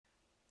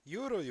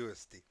Euro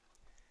USD.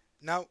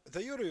 Now,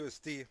 the Euro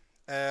USD,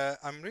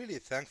 I'm really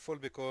thankful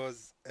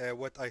because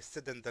what I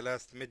said in the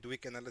last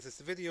midweek analysis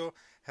video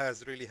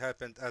has really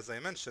happened as I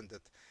mentioned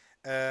it.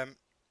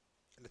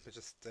 Let me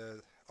just,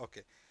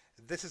 okay.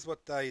 This is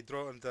what I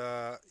draw on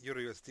the Euro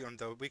USD on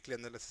the weekly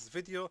analysis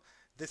video.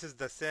 This is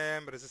the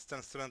same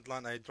resistance trend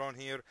line I drawn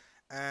here.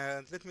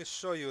 And let me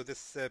show you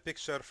this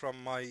picture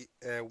from my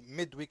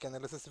midweek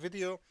analysis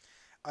video.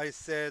 I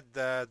said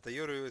that the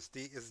Euro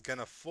USD is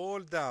gonna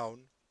fall down.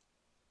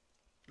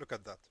 Look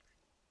at that.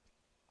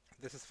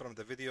 This is from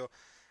the video.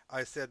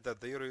 I said that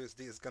the Euro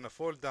USD is gonna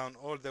fall down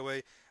all the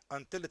way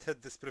until it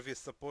hit this previous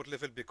support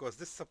level, because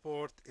this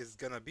support is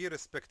gonna be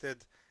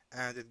respected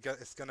and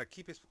it's gonna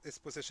keep its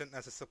position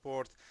as a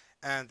support,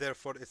 and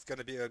therefore it's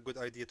gonna be a good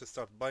idea to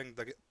start buying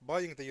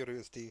the Euro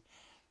USD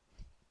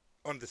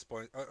on this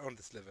point, on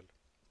this level.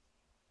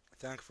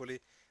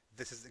 Thankfully,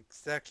 this is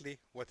exactly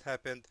what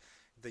happened.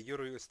 The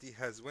Euro USD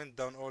has went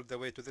down all the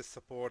way to this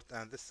support,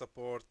 and this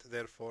support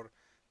therefore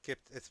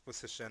kept its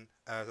position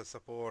as a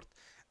support,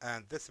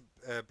 and this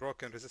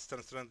broken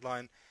resistance trend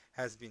line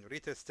has been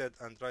retested,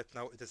 and right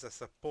now it is a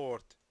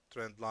support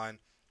trend line,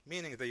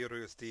 meaning the Euro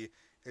USD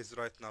is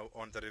right now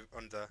on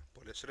the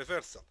bullish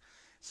reversal.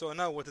 So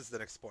now what is the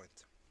next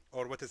point,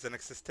 or what is the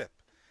next step?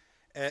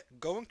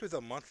 Going to the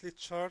monthly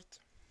chart,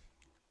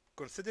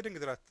 considering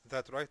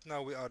that right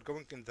now we are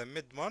going in the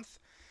mid-month,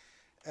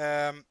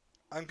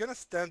 I'm gonna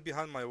stand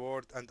behind my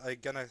word, and I'm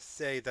gonna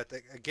say that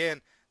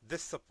again,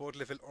 this support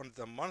level on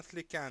the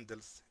monthly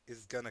candles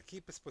is gonna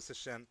keep its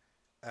position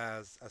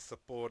as a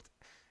support.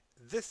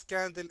 This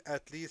candle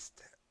at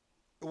least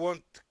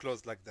won't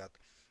close like that.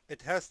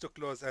 It has to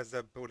close as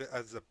a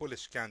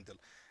bullish candle,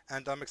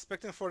 and I'm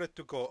expecting for it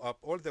to go up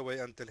all the way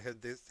until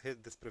hit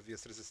this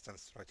previous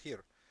resistance right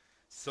here.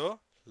 So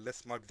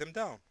let's mark them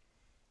down.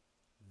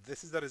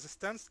 This is the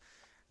resistance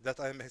that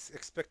I'm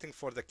expecting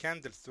for the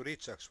candles to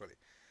reach actually.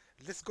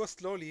 Let's go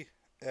slowly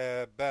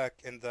back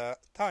in the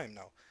time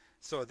now.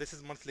 So this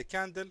is monthly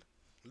candle.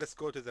 Let's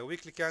go to the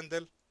weekly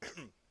candle.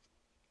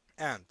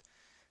 And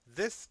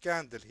this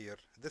candle here,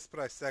 this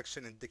price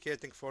action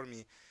indicating for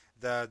me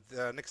that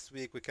next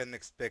week we can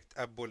expect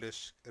a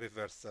bullish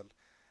reversal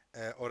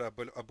or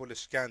a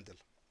bullish candle,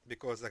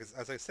 because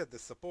as I said, the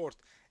support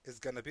is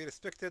going to be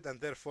respected,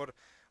 and therefore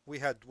we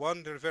had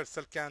one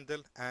reversal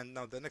candle, and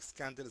now the next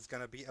candle is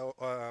going to be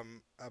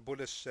a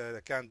bullish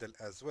candle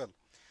as well.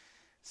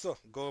 So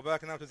go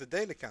back now to the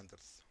daily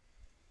candles.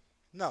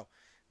 Now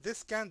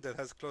this candle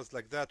has closed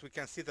like that. We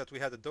can see that we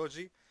had a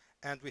doji,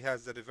 and we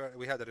had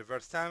a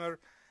reverse hammer,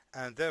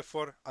 and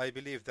therefore I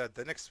believe that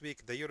the next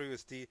week the Euro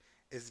USD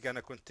is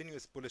gonna continue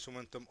its bullish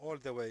momentum all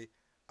the way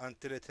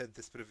until it hit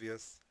this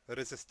previous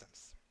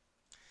resistance.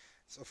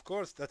 So of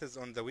course that is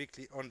on the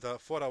weekly, on the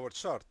 4-hour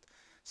chart.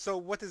 So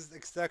what is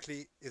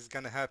exactly is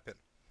gonna happen?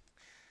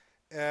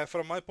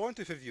 From my point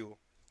of view,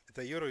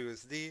 the Euro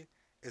USD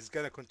is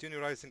gonna continue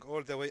rising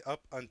all the way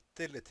up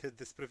until it hit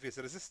this previous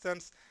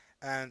resistance,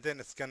 and then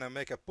it's gonna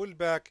make a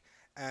pullback,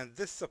 and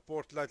this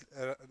support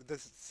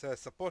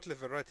support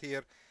level right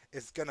here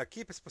is gonna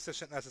keep its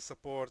position as a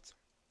support,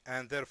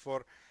 and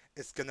therefore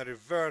it's gonna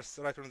reverse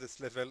right on this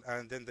level,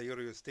 and then the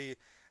Euro USD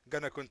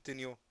gonna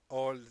continue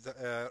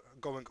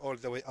going all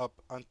the way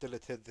up until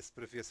it hit this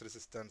previous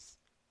resistance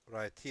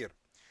right here.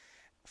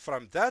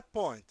 From that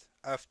point,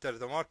 after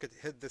the market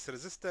hit this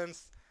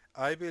resistance,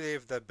 I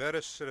believe the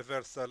bearish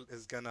reversal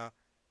is gonna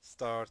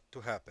start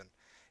to happen.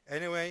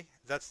 Anyway,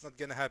 that's not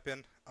gonna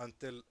happen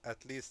until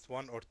at least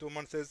 1 or 2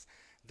 months.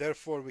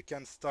 Therefore, we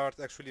can start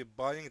actually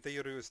buying the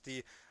Euro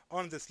USD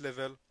on this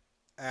level,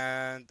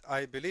 and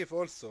I believe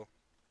also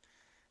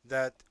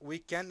that we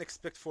can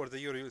expect for the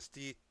Euro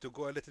USD to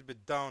go a little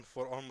bit down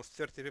for almost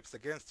 30 pips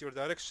against your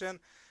direction,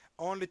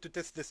 only to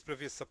test this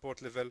previous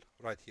support level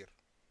right here.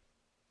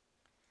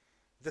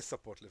 This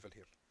support level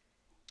here.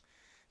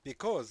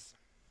 Because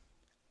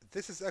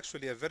this is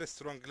actually a very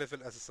strong level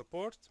as a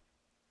support.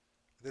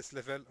 This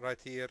level right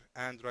here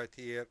and right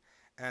here,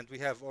 and we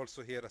have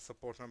also here a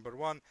support number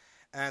 1,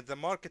 and the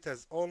market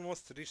has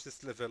almost reached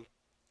this level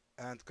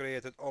and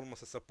created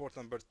almost a support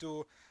number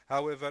 2.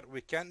 However,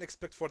 we can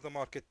expect for the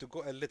market to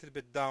go a little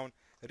bit down,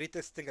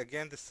 retesting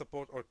again this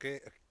support, or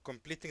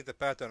completing the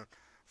pattern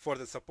for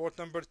the support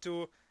number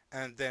 2,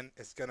 and then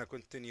it's gonna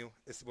continue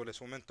its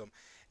bullish momentum.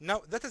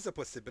 Now that is a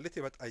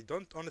possibility, but I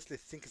don't honestly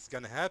think it's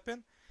gonna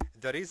happen.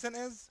 The reason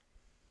is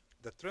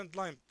the trend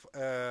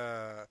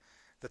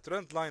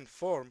line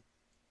form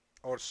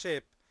or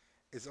shape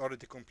is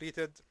already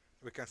completed.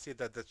 We can see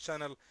that the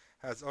channel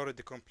has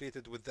already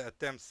completed with the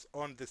attempts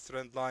on this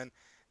trend line.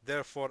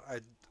 Therefore,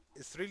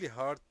 it's really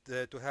hard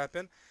to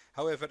happen.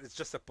 However, it's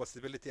just a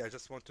possibility. I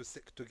just want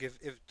to give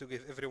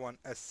everyone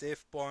a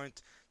safe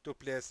point to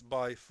place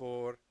buy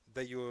for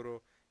the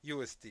Euro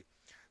USD.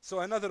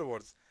 So in other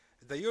words,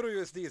 the Euro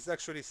USD is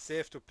actually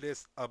safe to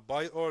place a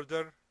buy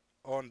order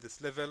on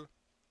this level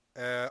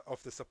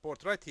of the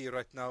support right here,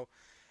 right now.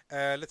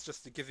 Let's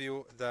just give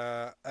you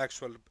the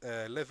actual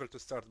level to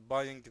start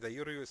buying the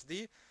Euro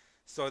USD.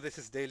 So this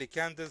is daily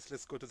candles.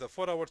 Let's go to the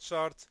 4-hour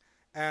chart,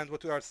 And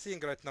what we are seeing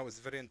right now is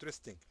very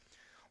interesting.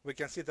 We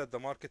can see that the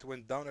market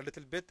went down a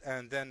little bit,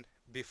 and then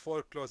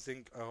before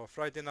closing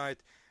Friday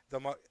night, the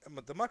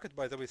market,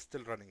 by the way, is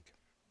still running.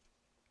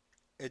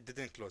 It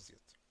didn't close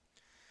yet.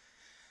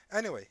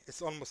 Anyway,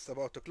 it's almost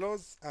about to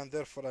close, and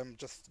therefore I'm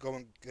just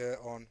going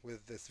on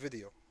with this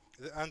video.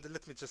 And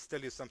let me just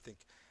tell you something,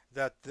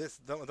 that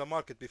the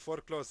market before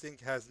closing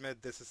has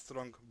made this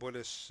strong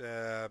bullish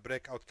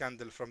breakout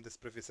candle from this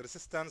previous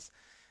resistance.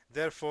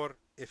 Therefore,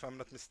 if I'm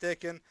not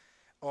mistaken,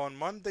 on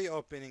Monday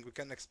opening we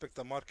can expect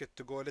the market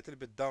to go a little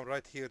bit down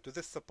right here to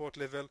this support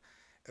level,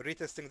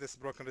 retesting this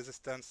broken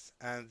resistance,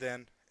 and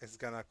then it's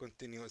gonna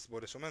continue its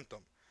bullish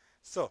momentum.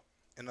 So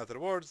in other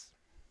words,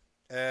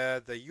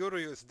 the Euro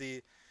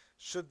USD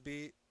should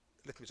be,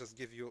 let me just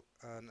give you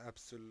an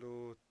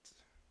absolute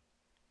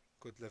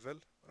good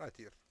level right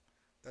here.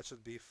 That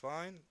should be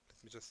fine.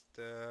 Let me just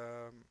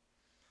okay,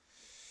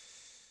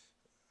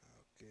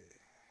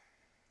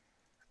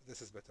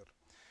 this is better.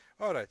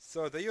 Alright,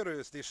 so the Euro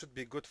USD should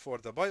be good for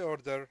the buy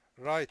order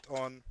right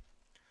on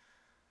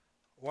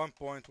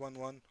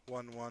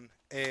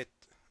 1.11118.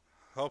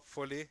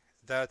 Hopefully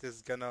that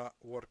is gonna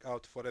work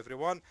out for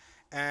everyone,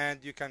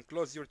 and you can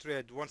close your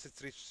trade once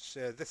it's reached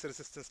this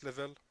resistance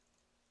level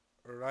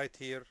right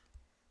here.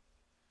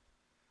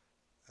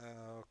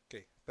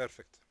 Okay,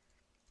 perfect.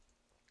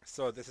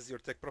 So this is your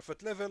take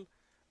profit level.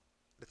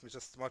 Let me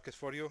just mark it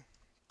for you.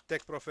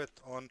 Take profit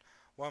on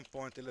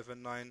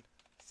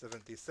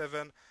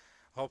 1.11977.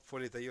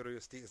 Hopefully the Euro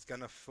USD is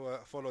gonna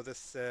follow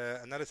this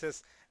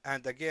analysis.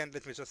 And again,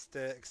 let me just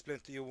explain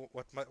to you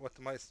what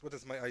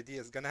is my idea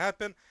is gonna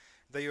happen.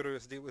 The Euro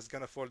USD is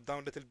gonna fall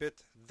down a little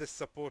bit. This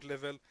support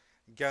level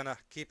gonna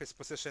keep its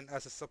position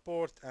as a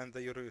support, and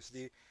the Euro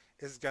USD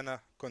is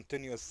gonna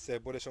continue its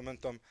bullish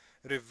momentum,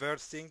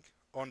 reversing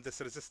on this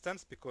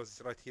resistance,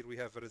 because right here we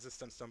have a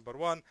resistance number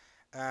 1,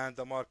 and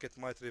the market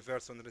might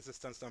reverse on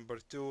resistance number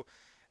 2,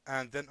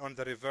 and then on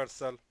the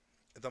reversal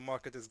the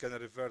market is gonna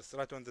reverse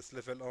right on this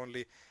level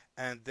only,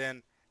 and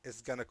then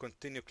it's gonna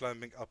continue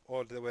climbing up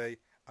all the way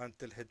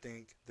until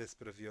hitting this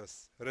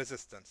previous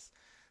resistance.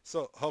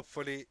 So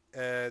hopefully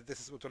this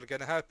is what will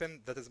gonna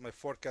happen. That is my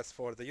forecast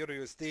for the Euro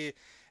USD,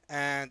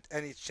 and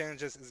any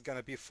changes is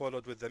gonna be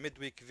followed with the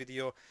midweek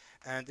video.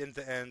 And in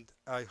the end,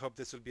 I hope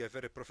this will be a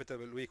very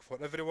profitable week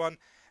for everyone,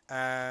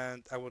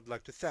 and I would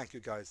like to thank you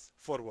guys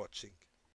for watching.